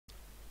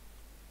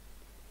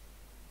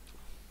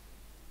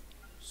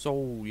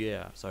So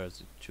yeah, sorry, I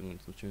was chewing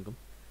some chewing gum.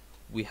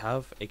 We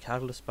have a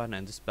catalyst banner,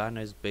 and this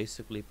banner is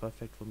basically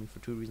perfect for me for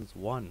two reasons.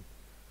 One,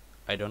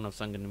 I don't have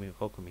sanganomiya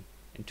kokomi,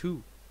 and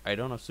two, I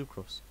don't have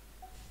sucrose.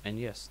 And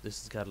yes,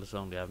 this is catalyst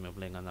only. I haven't been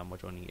playing on that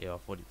much, only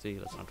AR-43.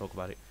 Let's not talk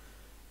about it.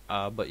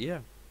 But yeah,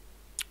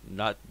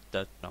 not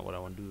what I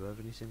want to do. Do I have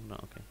anything? No,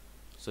 okay.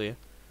 So yeah,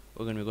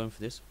 we're gonna be going for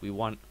this. We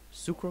want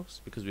sucrose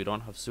because we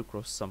don't have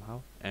sucrose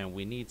somehow, and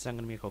we need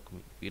sanganomiya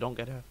kokomi. If we don't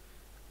get her,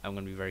 I'm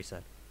gonna be very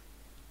sad.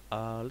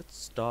 Let's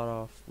start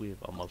off with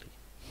a multi.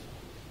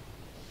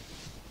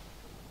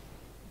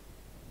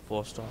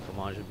 4-star, come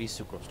on, just be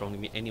sucrose. Don't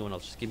give me anyone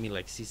else. Just give me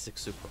like C6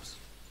 sucrose.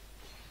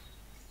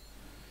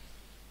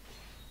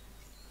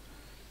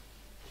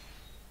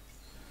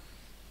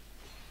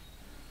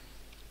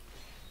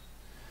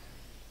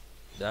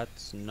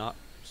 That's not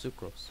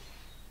sucrose.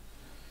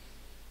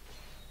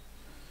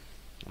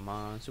 Come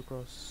on,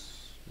 sucrose.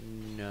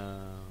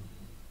 No.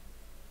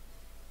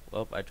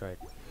 Well, I tried.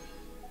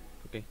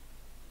 Okay.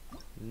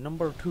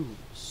 Number 2,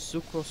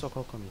 sucrose or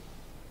kokomi.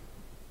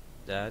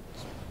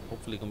 That's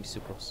hopefully gonna be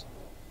sucrose.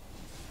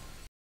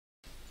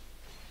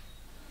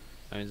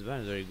 I mean, this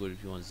banner is very good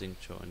if you want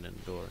Zincho and then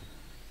Door.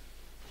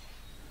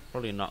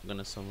 Probably not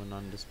gonna summon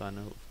on this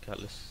banner with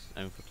Catalyst.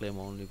 I mean, for claim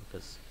only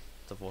because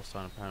it's a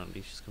 4-star and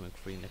apparently she's coming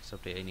free next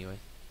update anyway.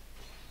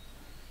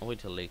 I'll wait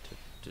till later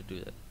to do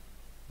that.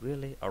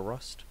 Really? A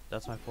Rust?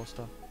 That's my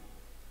 4-star?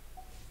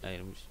 Hey,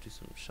 let me just do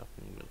some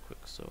shopping real quick.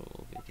 So,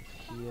 over to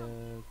here,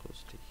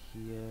 goes to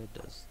here,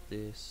 does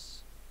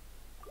this.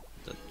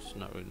 That's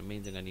not really the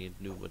main thing I need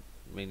to do, but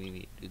mainly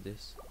need to do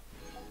this.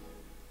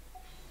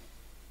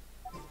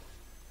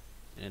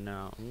 And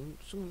now I'm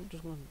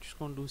just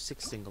gonna do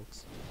 6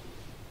 singles.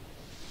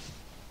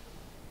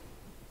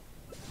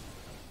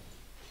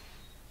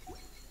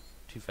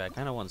 Too fair, I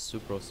kind of want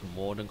sucrose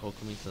more than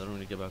kokomi because I don't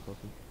really get about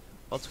kokomi.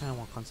 Also, kind of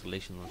want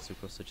consolation on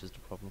sucrose, which is the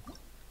problem.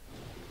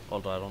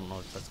 Although I don't know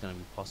if that's gonna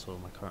be possible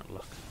with my current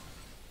luck.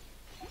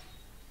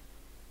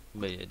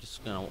 But yeah,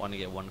 just gonna want to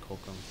get 1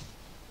 kokomi.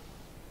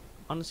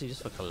 Honestly,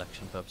 just for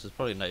collection purposes.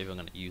 Probably not even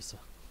gonna use her.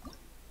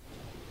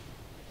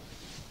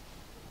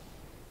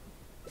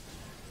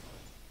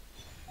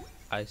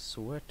 I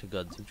swear to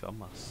God, Zincho, I'm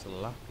gonna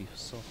slap you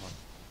so hard.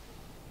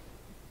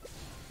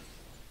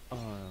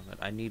 Oh God,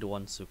 I need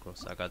 1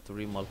 sucrose. I got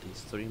 3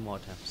 multis, 3 more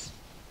attempts.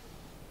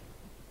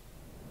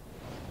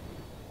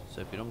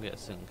 So if you don't get a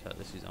single cat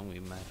this season, I'm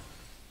gonna be mad.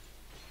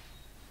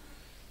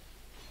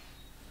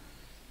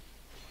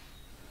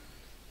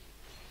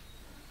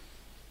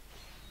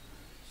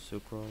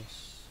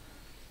 Sucrose.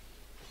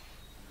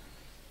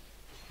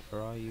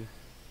 Where are you?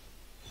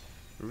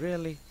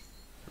 Really?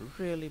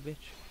 Really,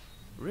 bitch?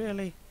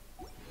 Really?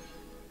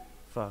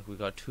 Fuck, we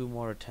got 2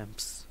 more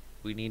attempts.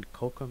 We need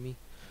kokomi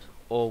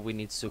or we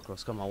need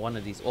sucrose. Come on, one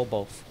of these or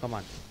both. Come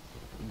on.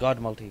 God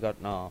multi, God,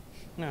 no.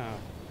 No.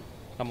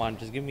 Come on,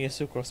 just give me a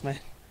sucrose, man.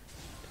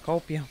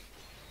 Copium.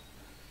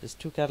 There's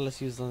 2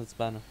 catalysts used on this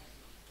banner.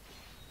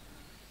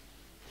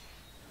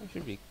 I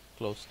should be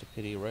close to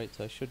pity, right?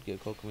 So I should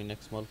get kokomi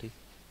next multi.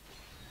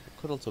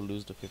 I could also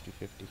lose the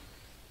 50-50.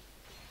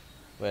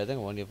 Wait, I think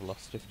I only have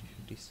lost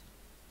 50-50s.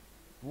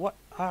 What?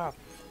 Ah!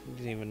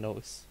 Didn't even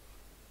notice.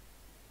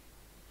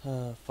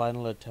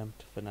 Final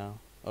attempt for now.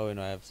 Oh, wait,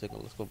 no, I have a single.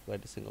 Let's go buy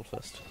the single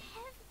first.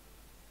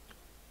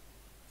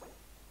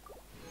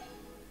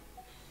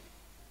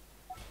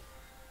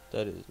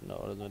 That is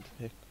not what I was meant to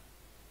pick.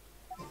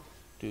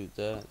 Do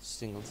that.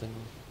 Single.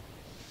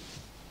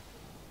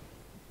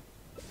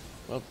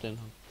 Well, then.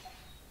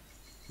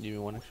 Give me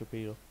 1 extra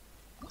pito.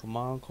 Come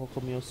on,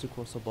 kokomi or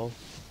sucrose or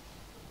both.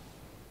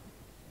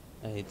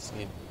 I hate this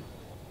game.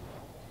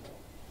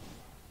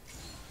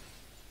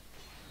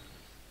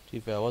 To be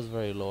fair, I was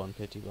very low on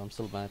pity, but I'm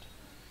still mad.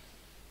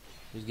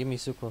 Just give me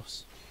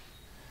sucrose.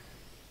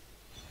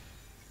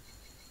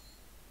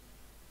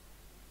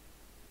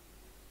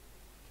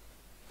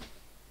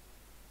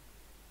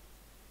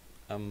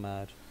 I'm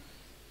mad.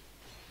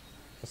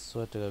 I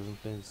swear to God, I've been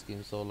playing this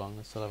game so long,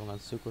 I still haven't got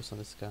sucrose on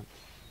this account.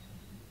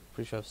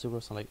 Pretty sure I have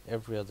sucrose on like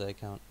every other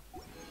account.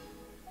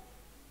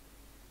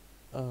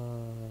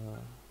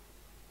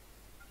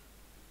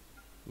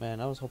 Man,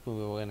 I was hoping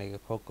we were gonna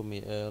get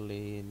kokomi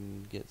early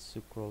and get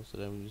sucrose, so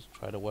then we just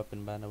try the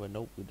weapon banner, but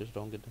nope, we just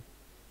don't get them.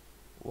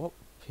 What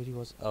pity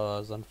was? Oh, I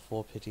was on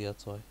 4 pity,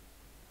 that's why.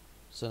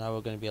 So now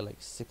we're gonna be at like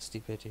 60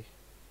 pity.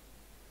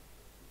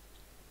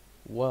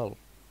 Well,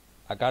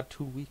 I got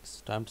 2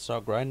 weeks. Time to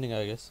start grinding,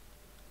 I guess.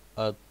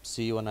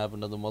 See you when I have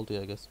another multi,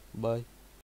 I guess. Bye.